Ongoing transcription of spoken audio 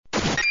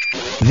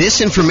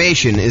This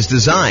information is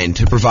designed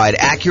to provide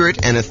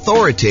accurate and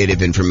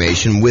authoritative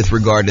information with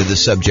regard to the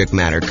subject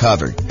matter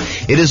covered.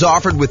 It is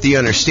offered with the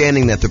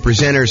understanding that the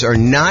presenters are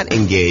not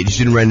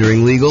engaged in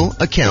rendering legal,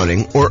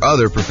 accounting, or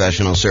other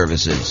professional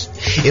services.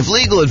 If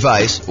legal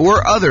advice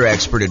or other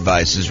expert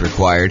advice is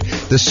required,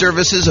 the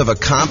services of a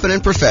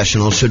competent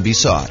professional should be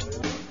sought.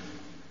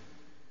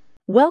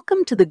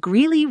 Welcome to the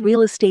Greeley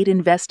Real Estate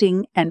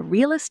Investing and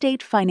Real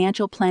Estate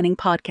Financial Planning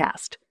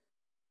Podcast.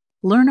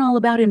 Learn all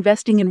about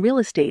investing in real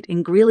estate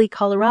in Greeley,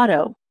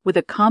 Colorado, with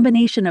a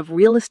combination of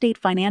real estate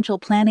financial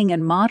planning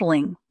and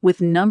modeling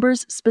with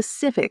numbers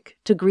specific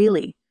to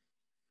Greeley,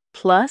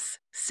 plus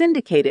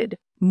syndicated,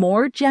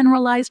 more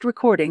generalized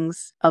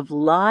recordings of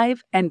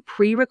live and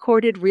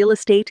pre-recorded real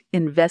estate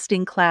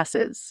investing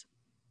classes.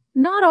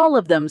 Not all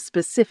of them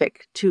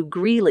specific to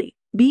Greeley.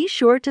 Be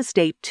sure to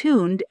stay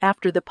tuned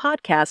after the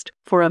podcast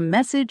for a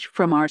message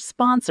from our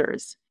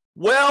sponsors.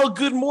 Well,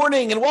 good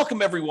morning and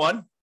welcome,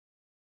 everyone.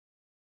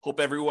 Hope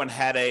everyone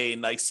had a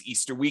nice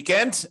Easter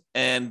weekend,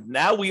 and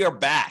now we are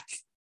back.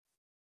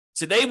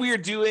 Today we are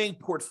doing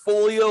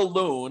Portfolio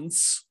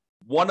Loans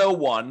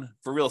 101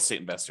 for real estate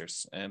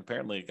investors, and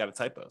apparently I got a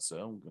typo, so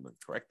I'm going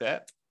to correct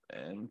that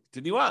and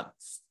continue on.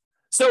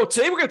 So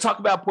today we're going to talk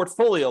about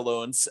portfolio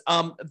loans.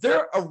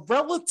 They're a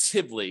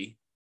relatively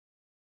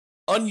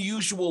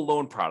unusual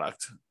loan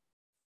product.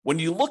 When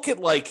you look at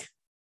like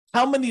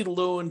how many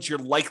loans you're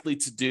likely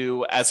to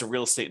do as a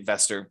real estate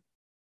investor,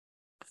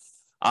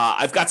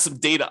 I've got some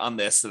data on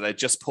this that I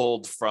just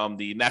pulled from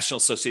the National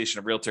Association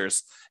of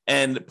Realtors,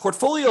 and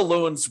portfolio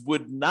loans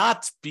would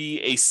not be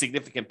a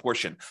significant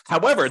portion.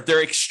 However,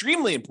 they're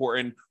extremely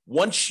important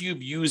once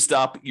you've used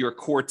up your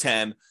core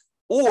 10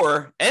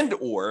 or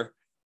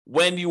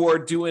when you are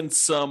doing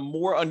some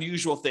more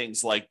unusual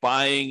things like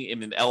buying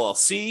in an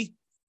LLC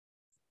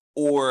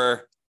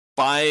or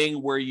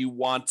buying where you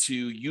want to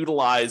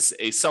utilize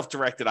a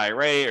self-directed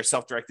IRA or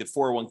self-directed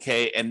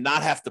 401k and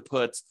not have to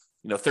put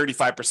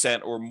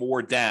 35% or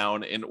more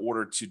down in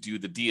order to do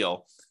the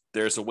deal.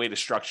 There's a way to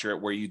structure it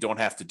where you don't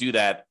have to do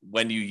that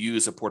when you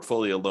use a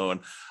portfolio loan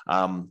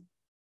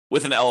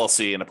with an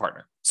LLC and a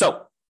partner.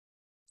 So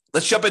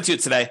let's jump into it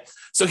today.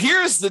 So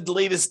here's the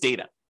latest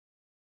data.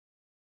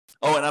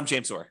 Oh, and I'm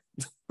James Orr,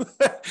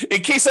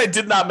 in case I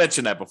did not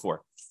mention that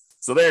before.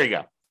 So there you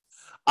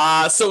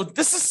go. So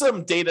this is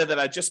some data that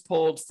I just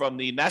pulled from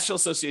the National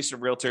Association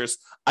of Realtors.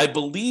 I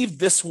believe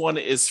this one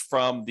is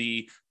from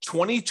the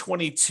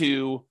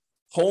 2022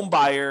 home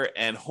buyer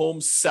and home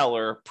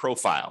seller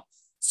profile.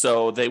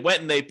 So they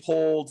went and they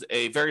polled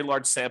a very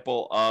large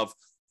sample of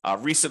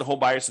recent home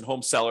buyers and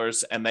home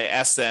sellers, and they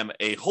asked them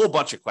a whole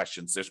bunch of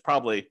questions. There's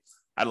probably,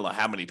 I don't know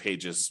how many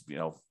pages,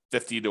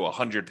 50 to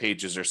 100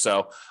 pages or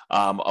so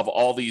of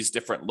all these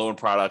different loan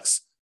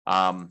products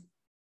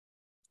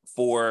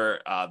for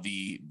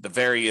the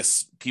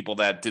various people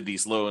that did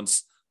these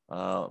loans.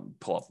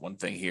 Pull up one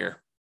thing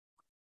here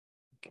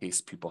in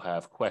case people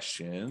have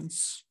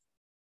questions.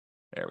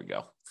 There we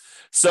go.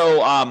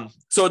 So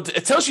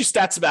it tells you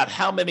stats about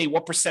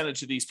what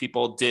percentage of these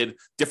people did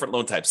different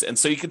loan types. And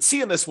so you can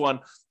see in this one,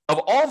 of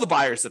all the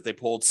buyers that they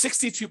polled,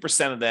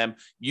 62% of them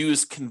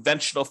used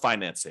conventional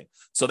financing.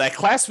 So that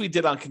class we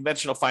did on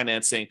conventional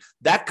financing,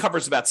 that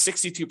covers about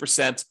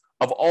 62%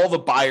 of all the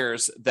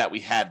buyers that we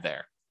had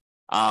there.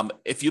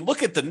 If you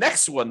look at the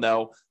next one,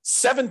 though,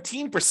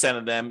 17%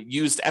 of them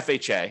used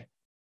FHA,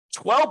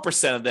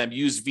 12% of them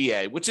used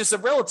VA, which is a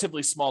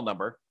relatively small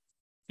number,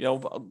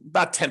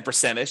 about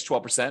 10%-ish,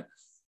 12%.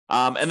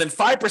 And then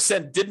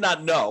 5% did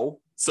not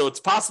know. So it's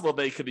possible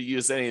they could have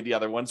used any of the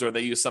other ones or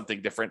they used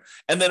something different.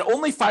 And then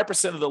only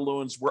 5% of the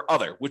loans were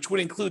other, which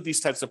would include these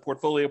types of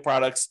portfolio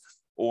products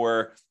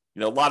or,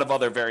 a lot of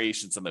other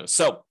variations on those.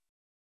 So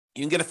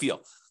you can get a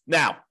feel.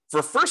 Now,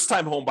 for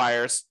first-time home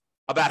buyers,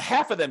 about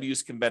half of them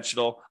used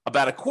conventional,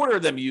 about a quarter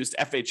of them used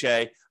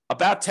FHA,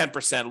 about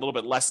 10%, a little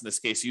bit less in this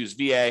case, used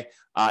VA,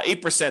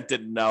 8%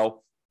 didn't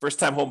know.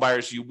 First-time home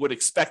buyers, you would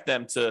expect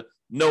them to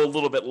know a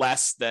little bit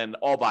less than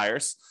all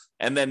buyers.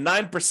 And then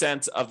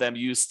 9% of them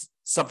used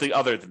something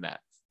other than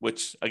that,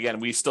 which, again,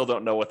 we still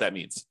don't know what that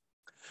means.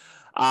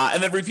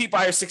 And then repeat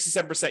buyers,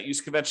 67%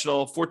 used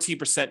conventional,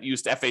 14%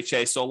 used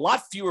FHA. So a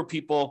lot fewer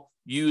people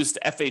used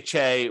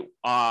FHA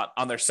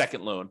on their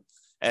second loan.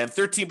 And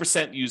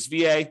 13% used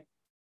VA,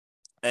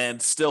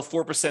 and still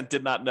 4%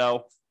 did not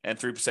know, and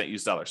 3%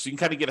 used others. So you can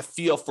kind of get a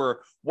feel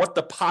for what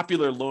the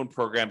popular loan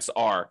programs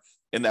are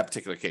in that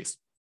particular case.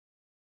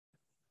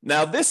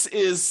 Now, this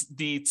is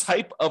the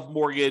type of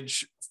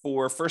mortgage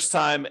for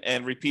first-time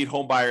and repeat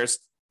home buyers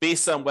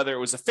based on whether it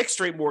was a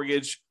fixed-rate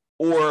mortgage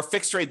or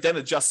fixed rate then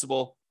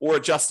adjustable, or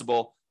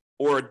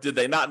did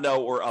they not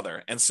know, or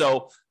other. And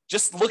so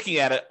just looking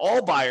at it,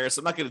 all buyers,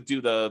 I'm not going to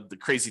do the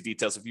crazy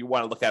details. If you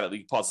want to look at it, you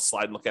can pause the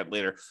slide and look at it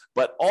later.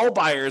 But all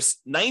buyers,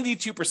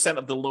 92%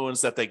 of the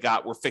loans that they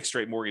got were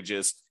fixed-rate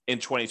mortgages in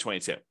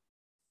 2022,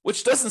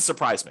 which doesn't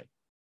surprise me.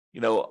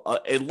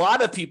 A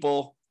lot of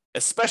people,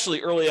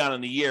 especially early on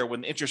in the year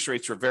when interest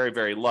rates were very,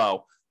 very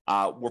low,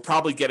 were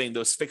probably getting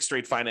those fixed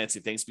rate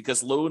financing things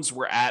because loans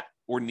were at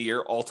or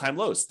near all-time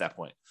lows at that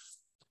point.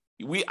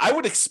 I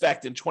would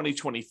expect in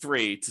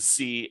 2023 to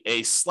see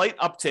a slight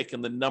uptick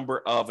in the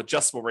number of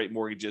adjustable rate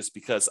mortgages,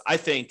 because I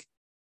think,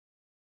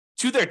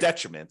 to their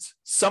detriment,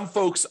 some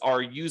folks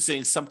are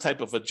using some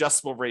type of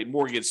adjustable rate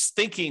mortgage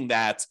thinking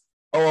that,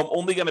 oh, I'm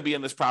only going to be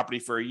in this property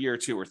for a year,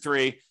 2 or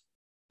 3,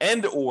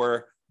 and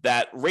or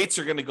that rates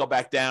are going to go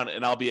back down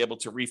and I'll be able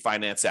to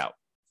refinance out.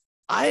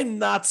 I'm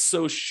not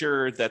so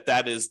sure that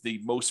that is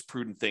the most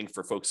prudent thing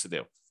for folks to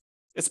do.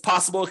 It's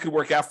possible it could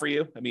work out for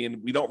you. I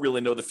mean, we don't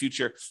really know the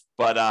future,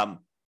 but I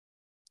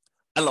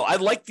don't know. I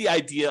like the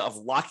idea of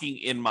locking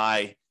in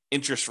my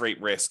interest rate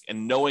risk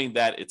and knowing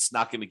that it's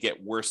not going to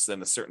get worse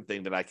than a certain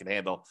thing that I can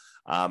handle.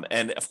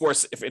 And of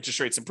course, if interest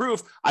rates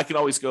improve, I can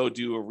always go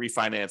do a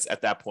refinance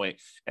at that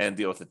point and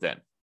deal with it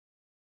then.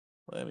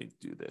 Let me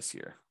do this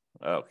here.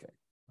 Okay.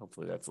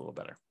 Hopefully that's a little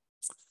better.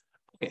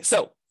 Okay.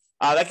 So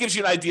that gives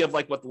you an idea of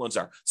like what the loans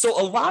are.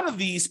 So a lot of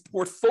these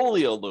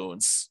portfolio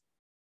loans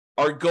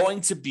are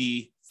going to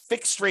be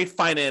fixed rate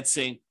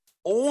financing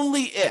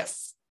only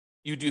if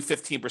you do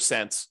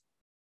 15%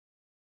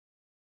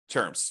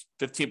 terms,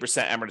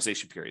 15%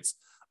 amortization periods.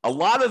 A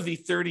lot of the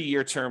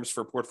 30-year terms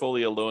for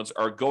portfolio loans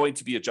are going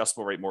to be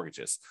adjustable rate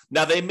mortgages.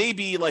 Now, they may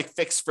be like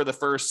fixed for the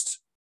first,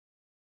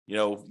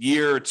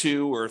 year or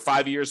 2 or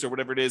 5 years or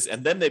whatever it is,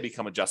 and then they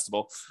become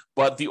adjustable.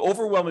 But the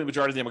overwhelming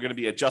majority of them are going to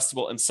be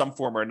adjustable in some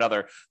form or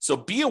another. So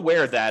be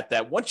aware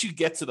that once you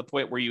get to the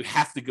point where you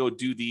have to go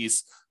do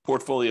these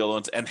portfolio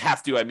loans, and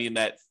have to, I mean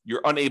that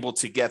you're unable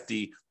to get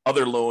the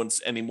other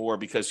loans anymore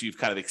because you've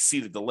kind of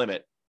exceeded the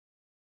limit,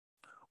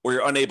 or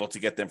you're unable to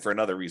get them for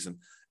another reason,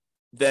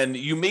 then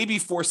you may be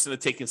forced into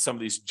taking some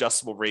of these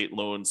adjustable rate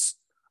loans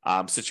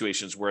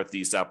situations where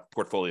these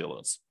portfolio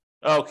loans.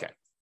 Okay.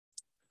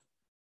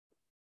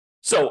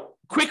 So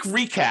quick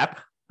recap.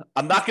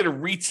 I'm not going to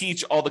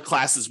reteach all the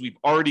classes we've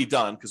already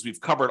done because we've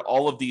covered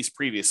all of these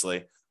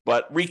previously,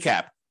 but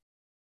recap.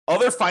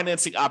 Other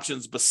financing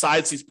options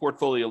besides these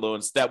portfolio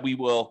loans that we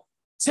will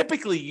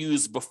typically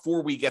use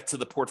before we get to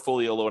the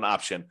portfolio loan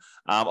option,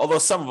 although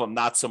some of them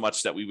not so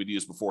much that we would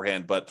use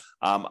beforehand, but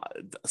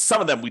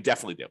some of them we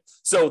definitely do.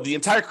 So the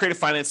entire creative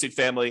financing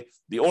family,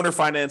 the owner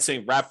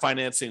financing, wrap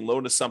financing,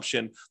 loan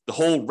assumption, the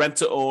whole rent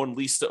to own,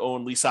 lease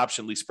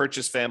option, lease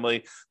purchase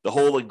family, the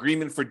whole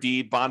agreement for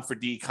deed, bond for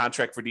deed,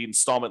 contract for deed,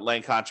 installment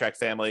land contract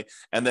family,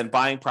 and then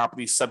buying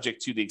properties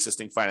subject to the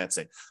existing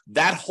financing.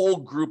 That whole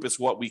group is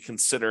what we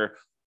consider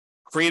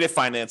creative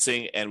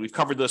financing, and we've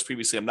covered those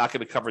previously. I'm not going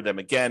to cover them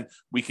again.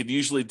 We could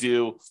usually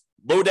do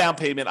low down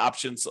payment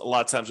options a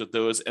lot of times with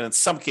those, and in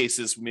some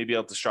cases, we may be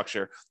able to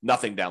structure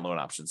nothing down loan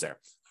options there.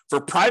 For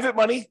private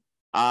money,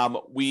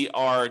 we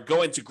are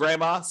going to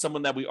grandma,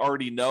 someone that we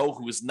already know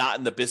who is not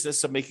in the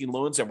business of making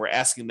loans, and we're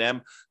asking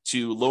them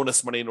to loan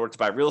us money in order to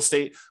buy real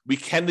estate. We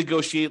can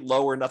negotiate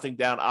low or nothing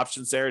down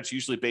options there. It's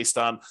usually based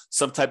on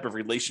some type of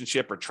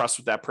relationship or trust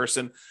with that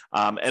person,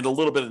 and a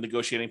little bit of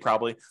negotiating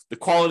probably. The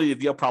quality of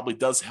the deal probably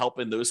does help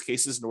in those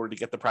cases in order to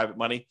get the private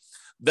money.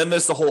 Then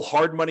there's the whole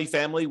hard money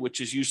family,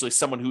 which is usually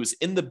someone who is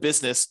in the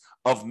business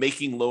of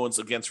making loans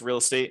against real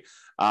estate.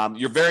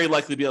 You're very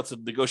likely to be able to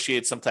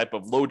negotiate some type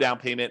of low down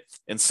payment.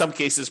 In some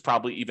cases,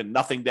 probably even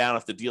nothing down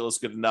if the deal is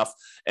good enough.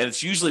 And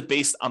it's usually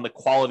based on the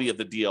quality of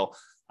the deal.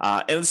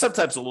 And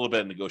sometimes a little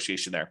bit of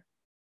negotiation there.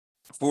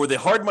 For the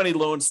hard money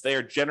loans, they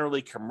are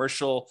generally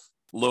commercial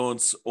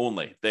loans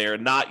only. They are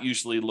not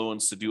usually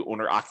loans to do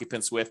owner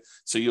occupants with.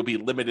 So you'll be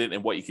limited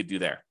in what you could do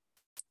there.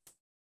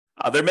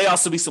 There may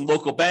also be some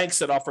local banks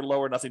that offer low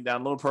or nothing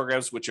down loan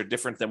programs, which are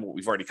different than what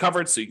we've already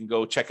covered. So you can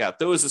go check out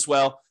those as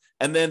well.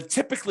 And then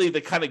typically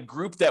the kind of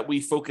group that we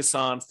focus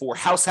on for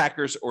house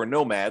hackers or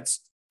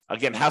nomads.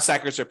 Again, house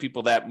hackers are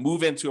people that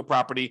move into a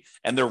property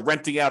and they're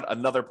renting out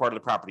another part of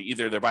the property.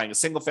 Either they're buying a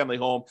single family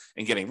home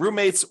and getting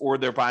roommates, or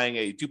they're buying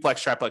a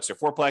duplex, triplex, or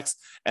fourplex,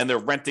 and they're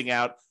renting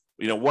out,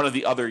 one of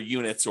the other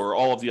units or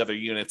all of the other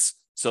units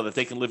so that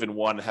they can live in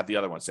one and have the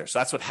other ones there. So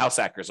that's what house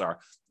hackers are.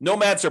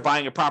 Nomads are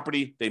buying a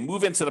property. They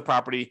move into the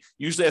property,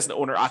 usually as an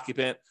owner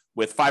occupant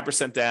with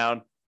 5%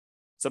 down,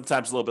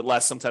 sometimes a little bit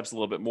less, sometimes a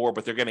little bit more,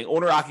 but they're getting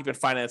owner occupant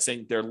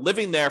financing. They're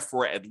living there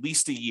for at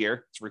least a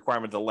year. It's a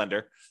requirement of the lender.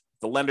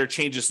 If the lender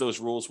changes those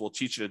rules, we'll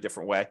teach it a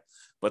different way,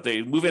 but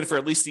they move in for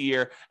at least a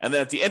year. And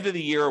then at the end of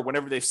the year, or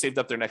whenever they've saved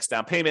up their next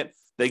down payment,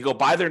 they go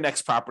buy their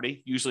next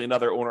property, usually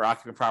another owner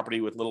occupant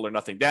property with little or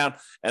nothing down.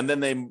 And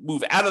then they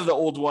move out of the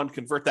old one,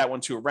 convert that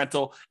one to a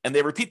rental, and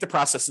they repeat the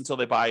process until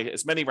they buy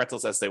as many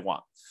rentals as they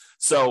want.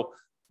 So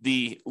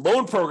the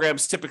loan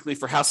programs typically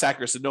for house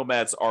hackers and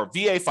nomads are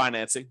VA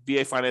financing.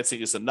 VA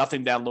financing is a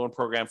nothing down loan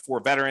program for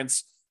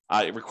veterans.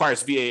 It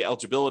requires VA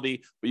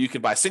eligibility, but you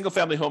can buy single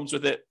family homes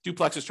with it,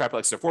 duplexes,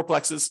 triplexes, or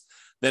fourplexes.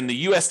 Then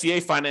the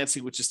USDA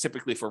financing, which is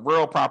typically for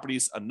rural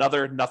properties,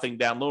 another nothing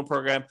down loan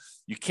program.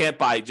 You can't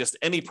buy just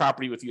any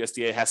property with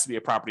USDA. It has to be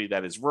a property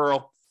that is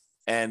rural,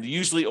 and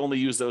usually only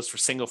use those for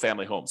single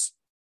family homes.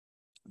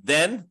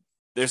 Then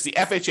there's the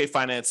FHA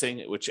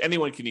financing, which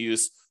anyone can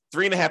use.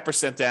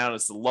 3.5% down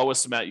is the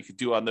lowest amount you could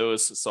do on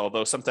those. So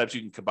although sometimes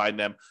you can combine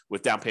them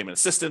with down payment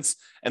assistance,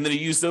 and then you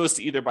use those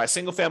to either buy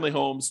single family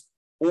homes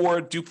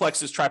or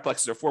duplexes,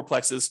 triplexes, or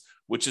fourplexes,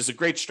 which is a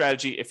great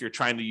strategy if you're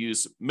trying to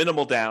use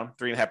minimal down,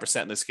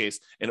 3.5% in this case,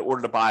 in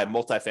order to buy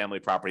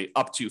multifamily property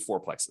up to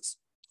fourplexes.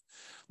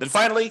 Then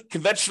finally,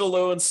 conventional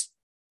loans,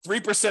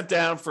 3%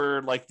 down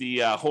for like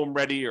the Home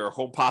Ready or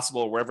Home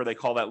Possible, or wherever they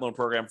call that loan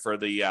program for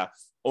the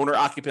owner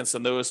occupants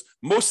on those.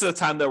 Most of the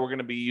time, though, we're going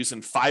to be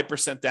using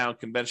 5% down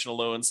conventional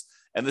loans.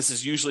 And this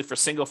is usually for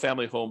single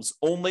family homes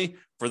only.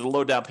 For the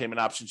low down payment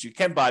options, you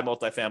can buy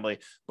multifamily,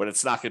 but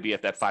it's not going to be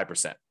at that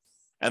 5%.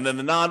 And then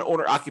the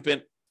non-owner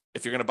occupant,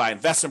 if you're going to buy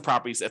investment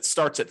properties, it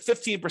starts at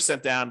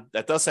 15% down.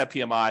 That does have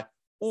PMI,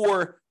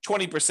 or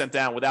 20%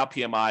 down without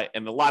PMI.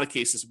 And in a lot of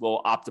cases,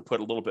 we'll opt to put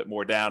a little bit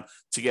more down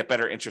to get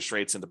better interest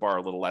rates and to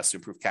borrow a little less to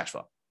improve cash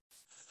flow.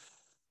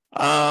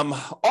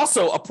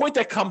 Also, a point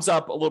that comes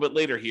up a little bit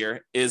later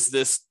here is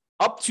this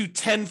up to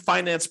 10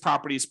 finance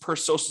properties per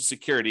Social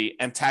Security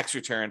and tax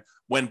return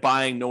when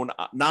buying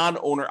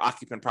non-owner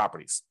occupant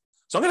properties.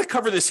 So I'm going to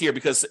cover this here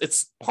because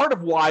it's part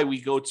of why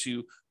we go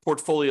to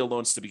portfolio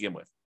loans to begin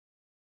with.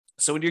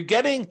 So when you're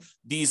getting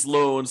these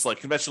loans, like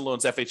conventional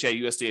loans,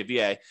 FHA, USDA,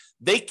 VA,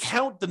 they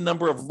count the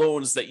number of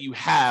loans that you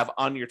have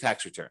on your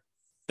tax return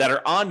that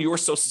are on your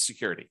Social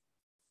Security.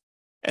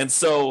 And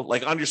so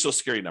like on your Social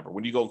Security number,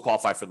 when you go and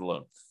qualify for the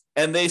loan.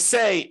 And they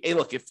say, hey,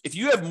 look, if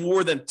you have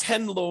more than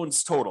 10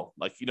 loans total,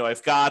 like,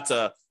 I've got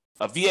a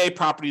VA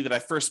property that I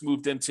first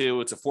moved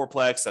into, it's a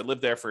fourplex. I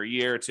lived there for a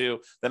year or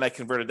two. Then I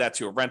converted that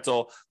to a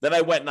rental. Then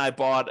I went and I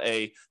bought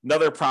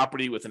another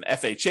property with an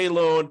FHA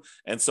loan.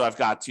 And so I've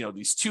got,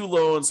 these two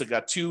loans. I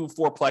got two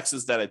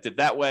fourplexes that I did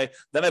that way.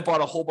 Then I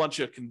bought a whole bunch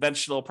of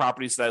conventional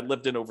properties that I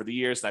lived in over the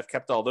years, and I've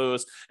kept all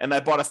those. And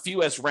I bought a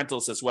few as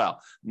rentals as well.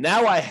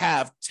 Now I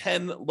have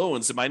 10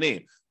 loans in my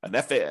name.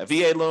 A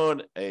VA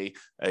loan, a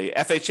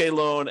FHA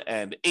loan,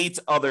 and 8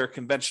 other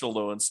conventional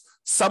loans,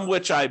 some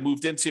which I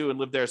moved into and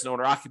lived there as an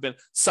owner occupant,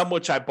 some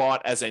which I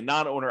bought as a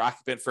non-owner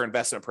occupant for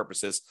investment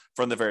purposes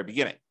from the very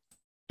beginning.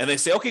 And they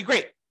say, okay,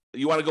 great.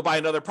 You want to go buy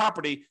another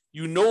property.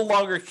 You no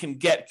longer can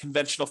get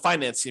conventional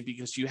financing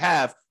because you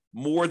have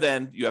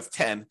 10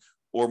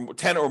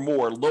 or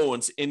more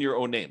loans in your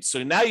own name.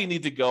 So now you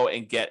need to go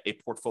and get a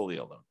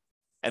portfolio loan.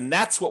 And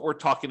that's what we're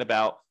talking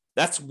about.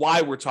 That's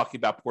why we're talking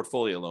about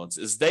portfolio loans,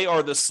 is they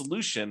are the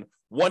solution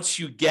once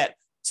you get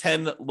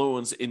 10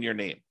 loans in your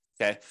name,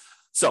 okay?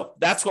 So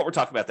that's what we're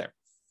talking about there.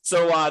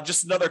 So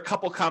just another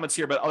couple comments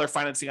here about other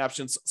financing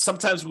options.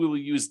 Sometimes we will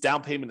use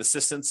down payment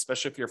assistance,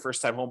 especially if you're a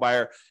first-time home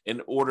buyer,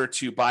 in order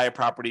to buy a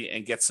property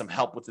and get some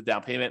help with the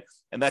down payment.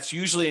 And that's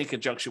usually in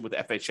conjunction with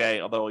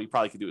FHA, although you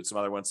probably could do it with some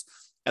other ones.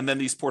 And then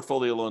these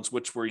portfolio loans,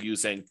 which we're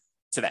using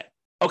today.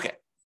 Okay,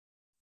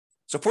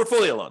 so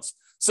portfolio loans.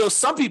 So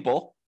some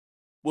people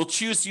will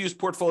choose to use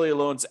portfolio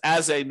loans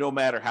as a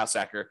nomad or house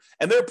hacker,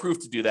 and they're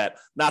approved to do that.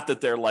 Not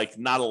that they're like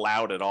not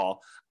allowed at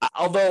all.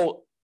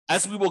 Although,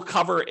 as we will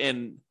cover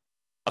in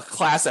a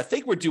class I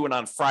think we're doing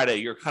on Friday,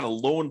 your kind of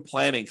loan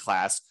planning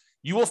class,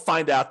 you will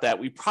find out that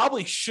we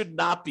probably should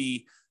not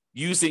be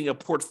using a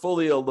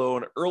portfolio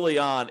loan early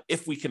on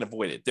if we can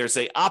avoid it. There's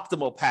a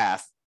optimal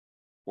path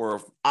or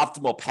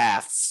optimal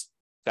paths,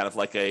 kind of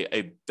like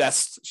a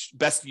best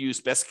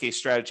case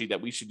strategy that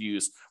we should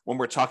use when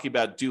we're talking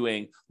about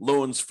doing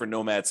loans for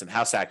nomads and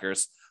house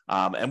hackers.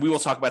 And we will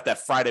talk about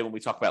that Friday when we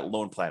talk about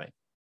loan planning.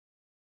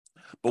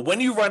 But when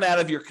you run out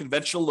of your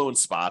conventional loan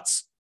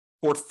spots,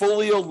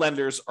 portfolio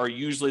lenders are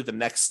usually the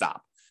next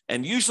stop.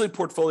 And usually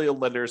portfolio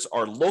lenders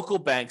are local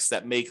banks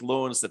that make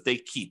loans that they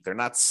keep. They're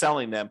not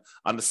selling them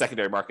on the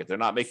secondary market. They're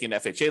not making an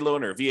FHA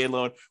loan or a VA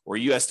loan or a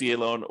USDA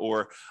loan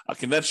or a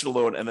conventional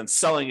loan and then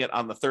selling it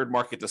on the third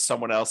market to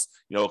someone else,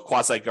 a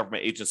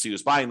quasi-government agency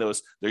who's buying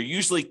those. They're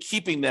usually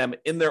keeping them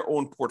in their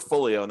own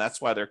portfolio, and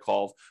that's why they're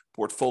called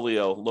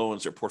portfolio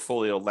loans or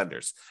portfolio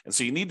lenders. And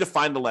so you need to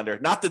find the lender.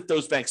 Not that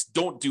those banks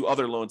don't do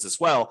other loans as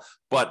well,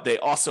 but they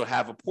also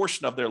have a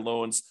portion of their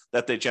loans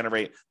that they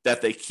generate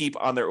that they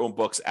keep on their own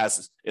books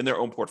as in their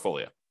own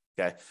portfolio.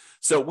 Okay.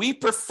 So we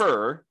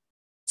prefer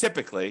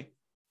typically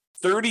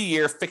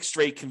 30-year fixed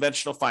rate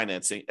conventional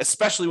financing,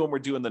 especially when we're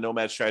doing the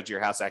nomad strategy or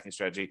house hacking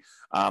strategy.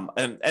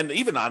 And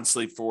even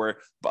honestly for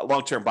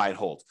long-term buy and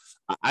hold.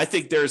 I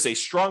think there's a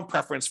strong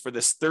preference for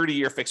this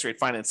 30-year fixed rate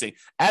financing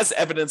as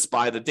evidenced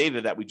by the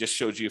data that we just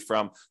showed you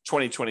from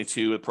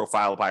 2022 with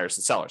profile of buyers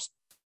and sellers.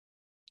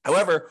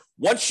 However,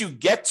 once you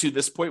get to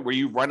this point where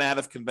you run out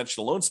of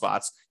conventional loan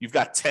spots, you've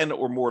got 10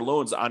 or more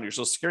loans on your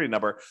Social Security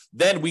number,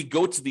 then we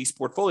go to these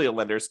portfolio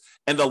lenders.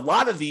 And a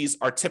lot of these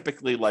are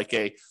typically like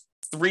a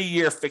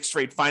 3-year fixed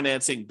rate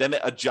financing, then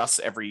it adjusts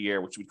every year,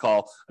 which we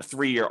call a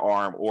 3-year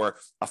ARM, or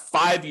a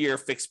 5-year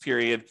fixed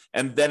period,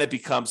 and then it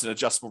becomes an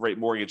adjustable rate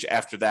mortgage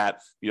after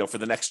that, for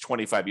the next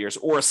 25 years,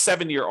 or a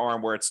 7-year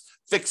ARM where it's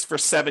fixed for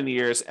 7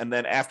 years, and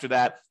then after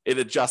that, it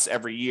adjusts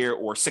every year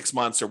or 6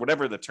 months or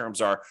whatever the terms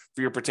are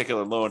for your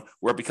particular loan,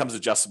 where it becomes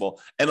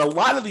adjustable. And a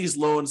lot of these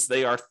loans,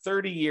 they are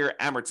 30-year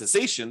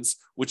amortizations,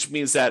 which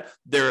means that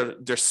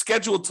they're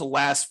scheduled to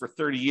last for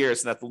 30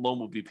 years and that the loan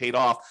will be paid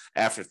off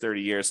after 30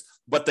 years.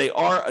 But they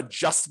are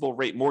adjustable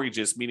rate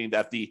mortgages, meaning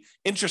that the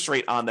interest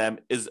rate on them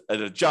is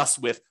an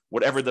adjust with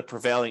whatever the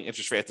prevailing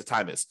interest rate at the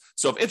time is.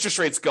 So if interest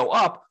rates go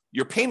up,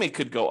 your payment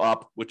could go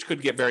up, which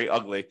could get very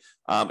ugly.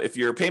 If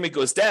your payment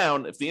goes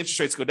down, if the interest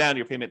rates go down,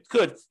 your payment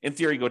could, in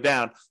theory, go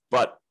down.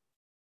 But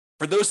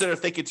for those that are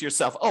thinking to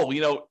yourself, oh,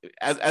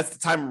 as the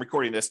time I'm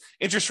recording this,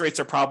 interest rates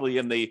are probably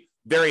in the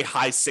very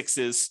high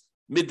sixes,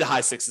 mid to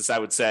high sixes, I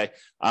would say,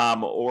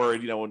 or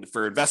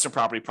for investment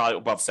property, probably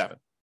above 7.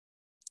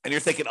 And you're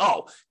thinking,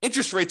 oh,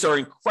 interest rates are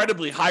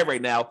incredibly high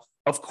right now.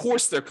 Of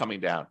course they're coming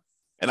down.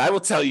 And I will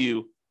tell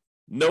you,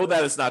 no,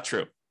 that is not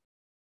true.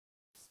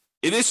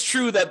 It is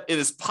true that it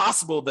is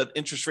possible that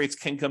interest rates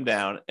can come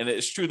down, and it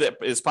is true that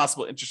it is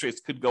possible interest rates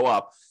could go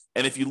up.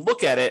 And if you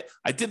look at it,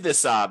 I did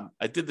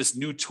this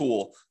new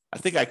tool. I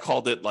think I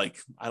called it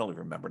I don't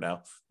even remember now.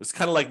 It was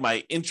kind of like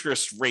my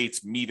interest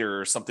rates meter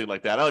or something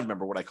like that. I don't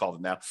remember what I called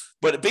it now.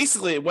 But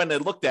basically, when I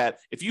looked at,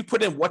 if you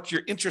put in what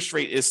your interest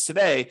rate is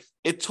today,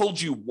 it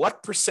told you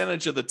what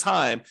percentage of the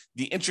time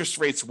the interest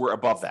rates were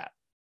above that.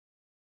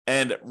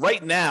 And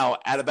right now,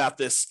 at about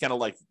this kind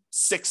of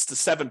 6 to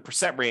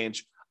 7%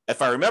 range,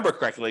 if I remember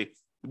correctly,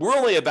 we're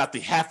only about the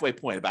halfway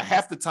point. About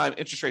half the time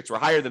interest rates were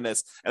higher than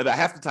this, and about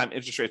half the time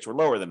interest rates were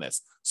lower than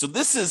this. So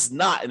this is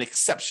not an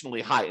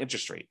exceptionally high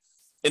interest rate.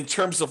 In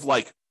terms of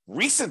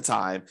recent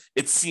time,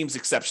 it seems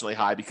exceptionally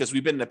high because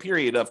we've been in a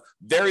period of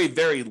very,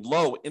 very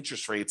low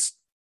interest rates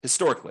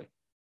historically.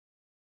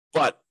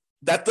 But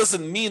that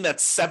doesn't mean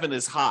that 7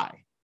 is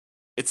high.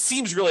 It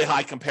seems really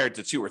high compared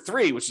to 2 or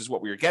 3, which is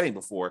what we were getting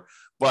before,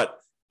 but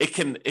it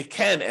can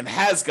and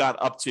has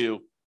got up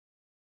to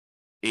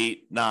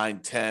 8, 9,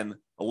 10,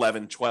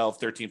 11, 12,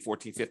 13,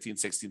 14, 15,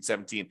 16,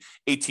 17,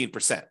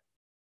 18%.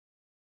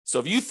 So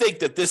if you think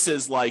that this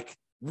is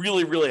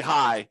really, really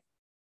high,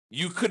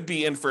 you could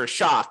be in for a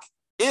shock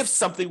if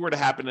something were to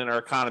happen in our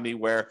economy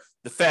where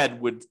the Fed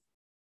would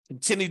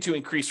continue to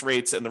increase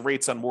rates and the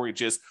rates on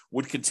mortgages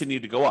would continue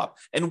to go up.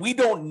 And we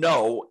don't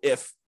know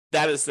if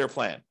that is their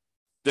plan.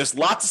 There's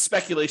lots of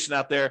speculation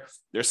out there.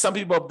 There's some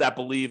people that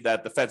believe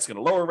that the Fed's going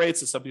to lower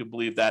rates, and some people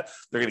believe that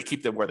they're going to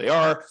keep them where they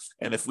are.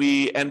 And if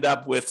we end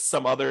up with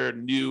some other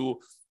new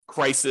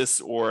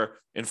crisis or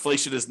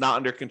inflation is not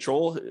under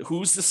control,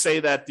 who's to say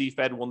that the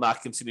Fed will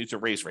not continue to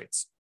raise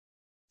rates?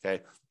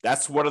 Okay,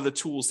 that's one of the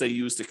tools they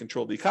use to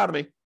control the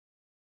economy.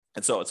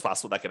 And so it's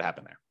possible that could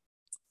happen there.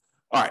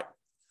 All right.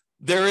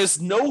 There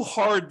is no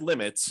hard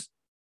limit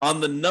on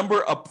the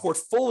number of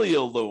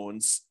portfolio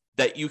loans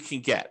that you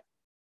can get,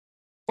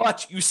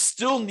 but you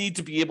still need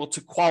to be able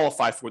to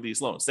qualify for these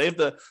loans. They have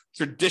the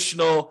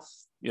traditional,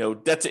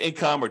 debt to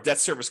income or debt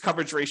service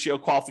coverage ratio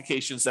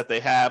qualifications that they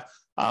have.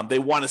 They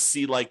want to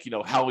see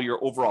how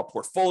your overall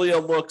portfolio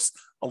looks.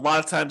 A lot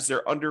of times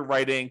their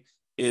underwriting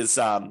is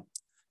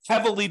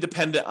heavily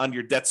dependent on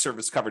your debt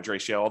service coverage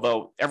ratio,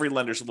 although every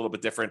lender is a little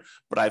bit different,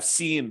 but I've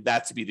seen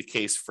that to be the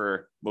case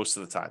for most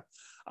of the time.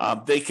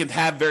 They can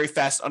have very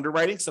fast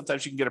underwriting.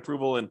 Sometimes you can get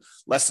approval in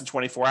less than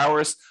 24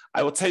 hours.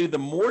 I will tell you, the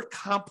more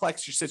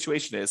complex your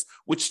situation is,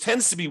 which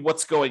tends to be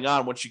what's going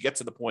on once you get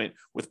to the point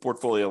with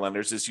portfolio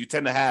lenders, is you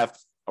tend to have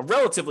a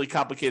relatively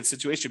complicated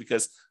situation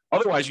because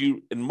otherwise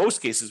you, in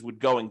most cases, would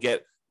go and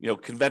get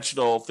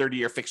conventional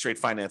 30-year fixed rate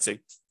financing.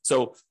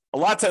 So a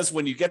lot of times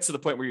when you get to the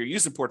point where you're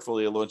using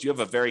portfolio loans, you have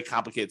a very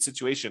complicated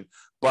situation.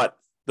 But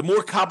the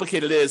more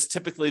complicated it is,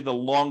 typically the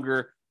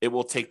longer it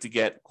will take to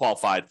get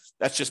qualified.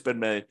 That's just been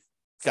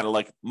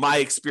my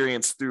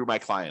experience through my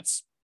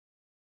clients.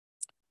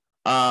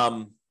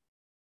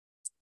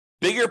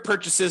 Bigger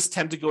purchases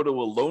tend to go to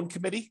a loan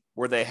committee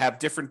where they have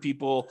different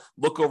people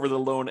look over the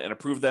loan and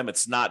approve them.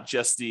 It's not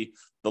just the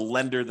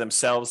lender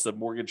themselves, the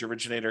mortgage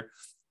originator.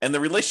 And the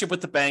relationship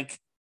with the bank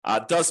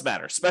does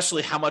matter,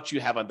 especially how much you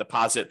have on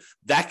deposit.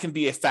 That can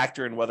be a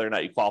factor in whether or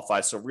not you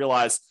qualify. So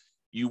realize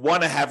you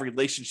want to have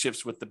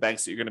relationships with the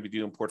banks that you're going to be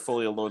doing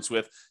portfolio loans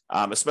with,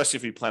 especially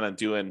if you plan on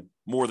doing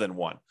more than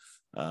one.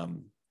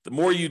 The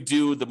more you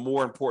do, the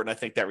more important I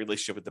think that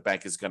relationship with the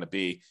bank is going to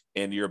be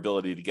in your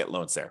ability to get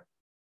loans there.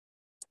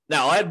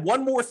 Now, I'll add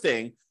one more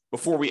thing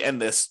before we end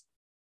this,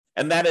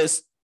 and that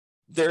is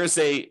there is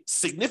a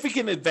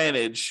significant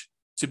advantage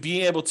to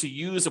being able to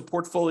use a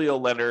portfolio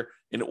lender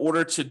in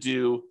order to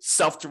do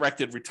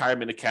self-directed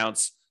retirement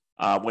accounts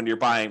when you're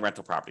buying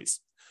rental properties.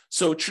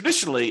 So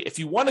traditionally, if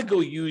you want to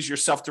go use your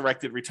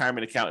self-directed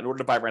retirement account in order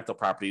to buy rental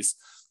properties,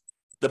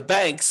 the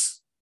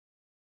banks,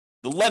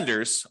 the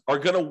lenders are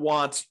going to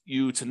want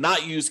you to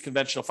not use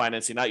conventional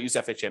financing, not use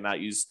FHA, not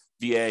use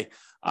VA,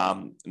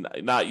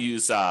 not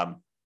use, I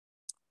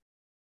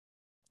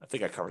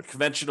think I covered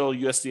conventional,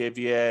 USDA,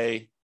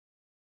 VA,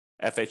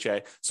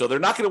 FHA. So they're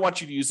not going to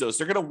want you to use those.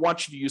 They're going to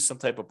want you to use some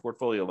type of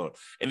portfolio loan.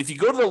 And if you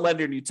go to the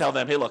lender and you tell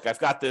them, hey, look, I've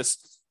got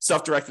this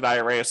self-directed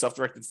IRA, a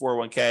self-directed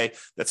 401k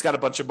that's got a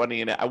bunch of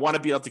money in it. I want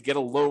to be able to get a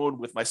loan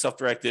with my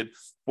self-directed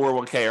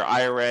 401k or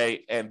IRA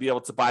and be able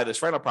to buy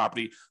this rental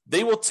property.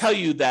 They will tell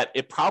you that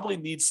it probably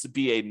needs to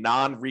be a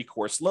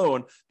non-recourse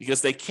loan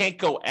because they can't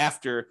go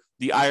after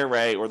the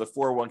IRA or the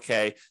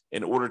 401k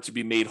in order to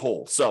be made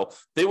whole. So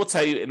they will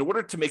tell you, in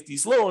order to make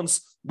these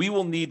loans, we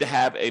will need to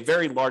have a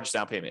very large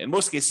down payment. In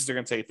most cases, they're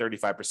going to take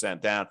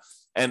 35% down.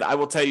 And I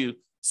will tell you,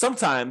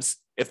 sometimes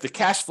if the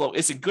cash flow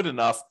isn't good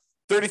enough,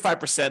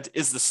 35%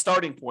 is the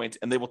starting point,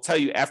 and they will tell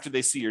you after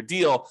they see your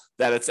deal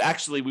that it's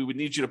actually, we would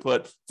need you to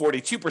put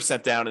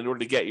 42% down in order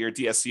to get your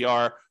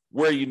DSCR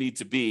where you need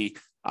to be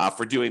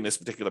for doing this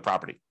particular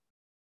property.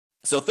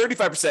 So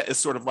 35% is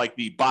sort of like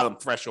the bottom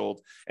threshold,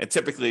 and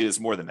typically it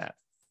is more than that.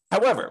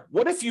 However,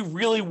 what if you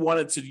really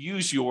wanted to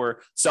use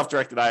your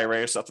self-directed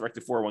IRA or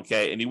self-directed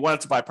 401k and you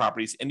wanted to buy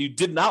properties and you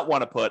did not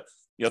want to put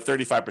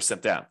 35%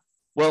 down?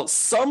 Well,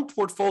 some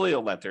portfolio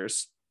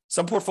lenders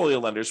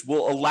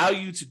will allow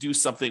you to do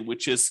something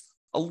which is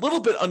a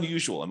little bit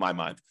unusual in my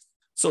mind.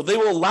 So they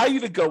will allow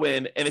you to go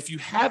in, and if you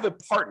have a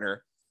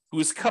partner who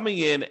is coming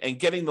in and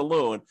getting the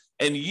loan,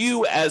 and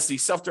you as the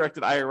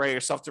self-directed IRA or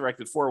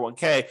self-directed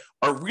 401k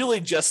are really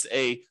just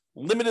a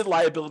limited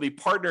liability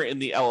partner in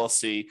the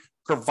LLC,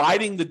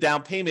 providing the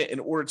down payment in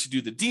order to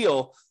do the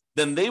deal,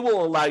 then they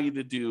will allow you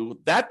to do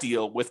that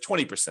deal with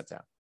 20%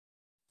 down.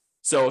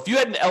 So if you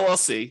had an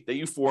LLC that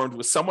you formed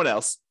with someone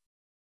else,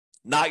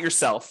 not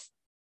yourself,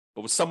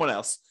 but with someone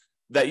else,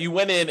 that you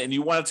went in and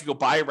you wanted to go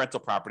buy a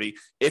rental property,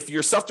 if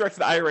your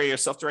self-directed IRA or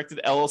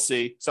self-directed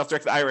LLC,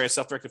 self-directed IRA or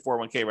self-directed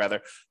 401k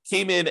rather,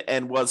 came in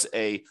and was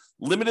a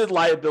limited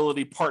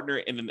liability partner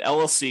in an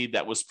LLC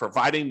that was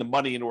providing the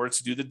money in order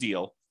to do the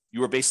deal,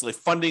 you were basically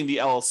funding the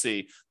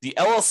LLC. The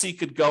LLC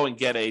could go and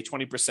get a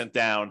 20%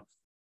 down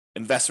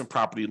investment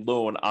property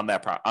loan on the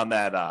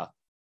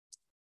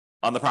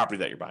property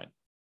that you're buying.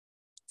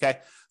 Okay,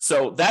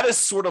 so that is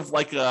sort of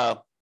like an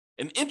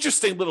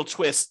interesting little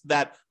twist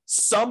that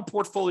some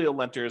portfolio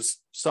lenders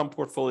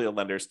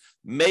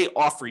may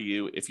offer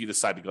you if you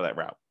decide to go that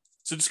route.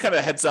 So just kind of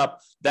a heads up,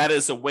 that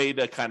is a way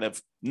to kind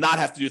of not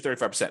have to do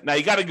 35%. Now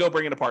you got to go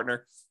bring in a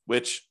partner,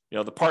 which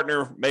the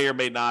partner may or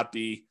may not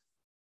be,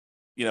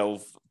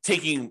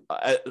 taking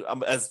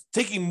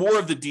more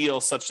of the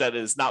deal such that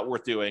it is not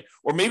worth doing,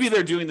 or maybe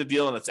they're doing the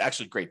deal and it's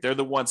actually great. They're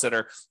the ones that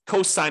are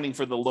co-signing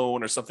for the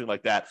loan or something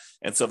like that,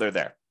 and so they're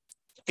there.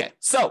 Okay,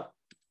 so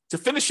to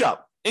finish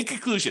up, in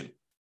conclusion,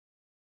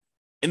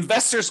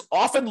 investors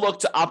often look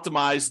to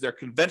optimize their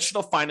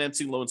conventional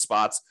financing loan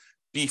spots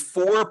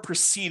before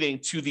proceeding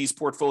to these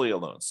portfolio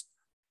loans.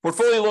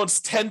 Portfolio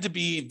loans tend to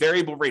be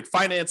variable rate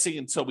financing,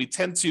 and so we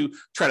tend to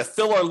try to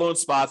fill our loan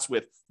spots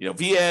with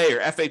VA or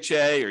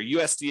FHA or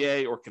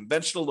USDA or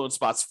conventional loan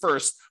spots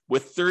first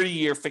with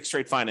 30-year fixed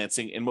rate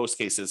financing in most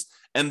cases.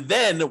 And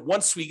then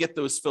once we get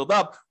those filled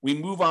up, we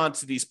move on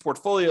to these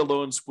portfolio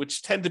loans,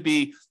 which tend to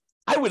be,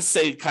 I would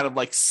say, kind of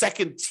like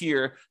second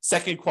tier,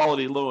 second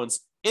quality loans,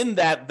 in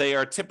that they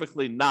are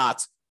typically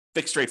not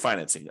fixed rate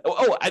financing.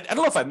 I don't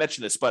know if I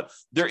mentioned this, but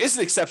there is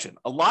an exception.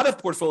 A lot of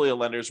portfolio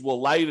lenders will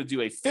allow you to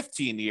do a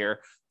 15-year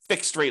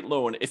fixed rate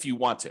loan if you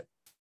want to.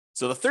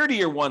 So the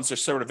 30-year ones are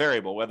sort of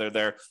variable, whether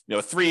they're a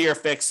 3-year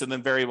fixed and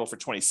then variable for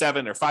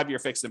 27, or 5-year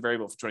fixed and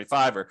variable for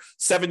 25, or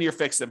 7-year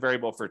fixed and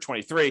variable for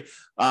 23.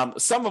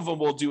 Some of them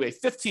will do a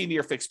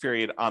 15-year fixed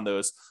period on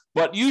those,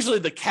 but usually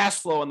the cash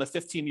flow on the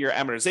 15-year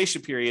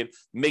amortization period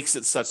makes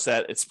it such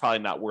that it's probably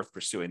not worth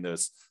pursuing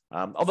those.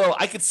 Although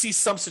I could see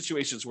some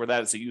situations where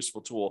that is a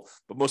useful tool,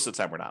 but most of the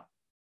time we're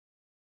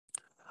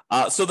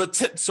not. So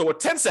what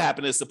tends to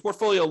happen is the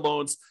portfolio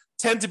loans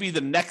tend to be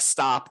the next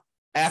stop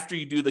after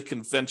you do the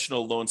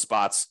conventional loan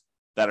spots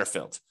that are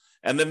filled.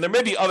 And then there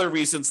may be other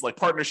reasons, like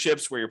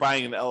partnerships where you're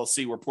buying an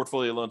LLC where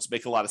portfolio loans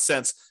make a lot of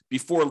sense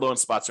before loan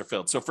spots are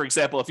filled. So for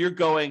example, if you're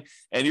going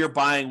and you're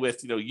buying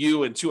with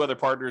you and 2 other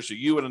partners, or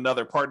you and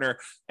another partner,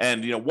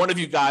 and one of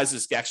you guys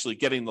is actually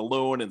getting the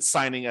loan and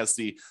signing as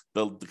the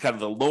kind of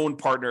the loan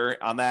partner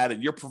on that,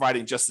 and you're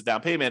providing just the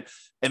down payment,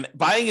 and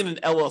buying in an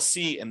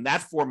LLC in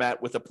that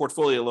format with a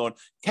portfolio loan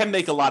can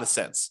make a lot of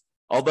sense.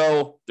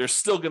 Although there's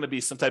still going to be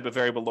some type of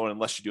variable loan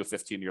unless you do a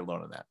 15-year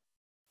loan on that.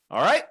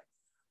 All right.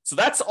 So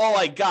that's all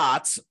I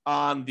got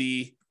on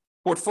the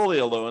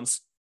portfolio loans.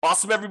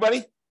 Awesome,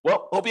 everybody.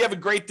 Well, hope you have a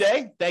great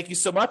day. Thank you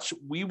so much.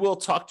 We will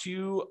talk to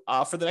you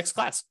for the next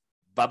class.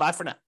 Bye-bye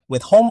for now.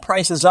 With home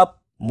prices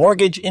up,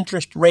 mortgage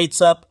interest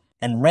rates up,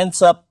 and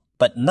rents up,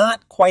 but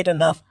not quite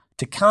enough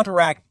to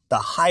counteract the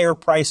higher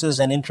prices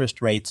and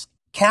interest rates,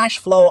 cash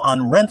flow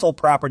on rental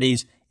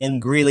properties in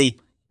Greeley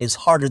is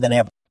harder than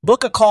ever.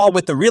 Book a call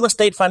with the Real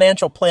Estate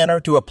Financial Planner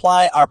to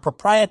apply our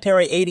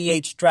proprietary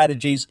 88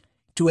 strategies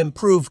to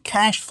improve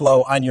cash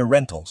flow on your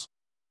rentals.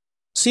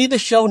 See the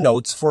show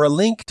notes for a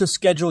link to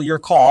schedule your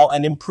call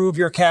and improve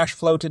your cash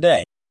flow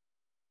today.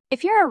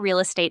 If you're a real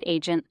estate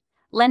agent,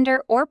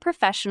 lender, or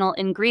professional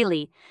in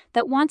Greeley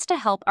that wants to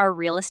help our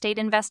real estate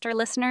investor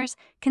listeners,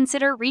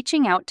 consider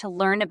reaching out to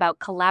learn about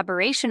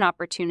collaboration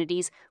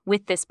opportunities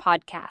with this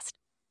podcast.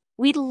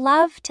 We'd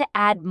love to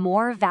add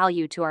more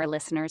value to our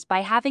listeners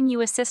by having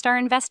you assist our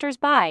investors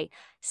buy,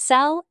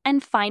 sell,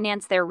 and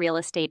finance their real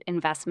estate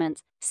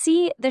investments.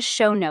 See the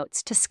show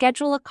notes to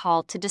schedule a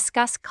call to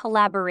discuss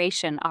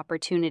collaboration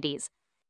opportunities.